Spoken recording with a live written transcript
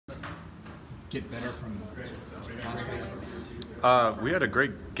get better from last week? We had a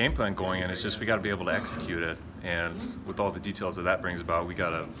great game plan going, and it's just we got to be able to execute it. And with all the details that brings about, we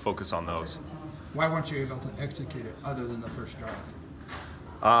got to focus on those. Why weren't you able to execute it other than the first drive?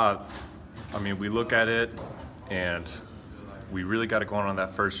 I mean, we look at it, and we really got it going on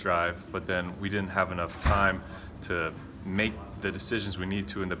that first drive, but then we didn't have enough time to make the decisions we need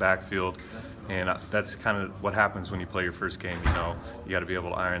to in the backfield. And that's kind of what happens when you play your first game. You know, you got to be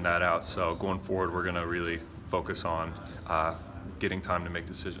able to iron that out. So going forward, we're going to really focus on getting time to make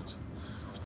decisions.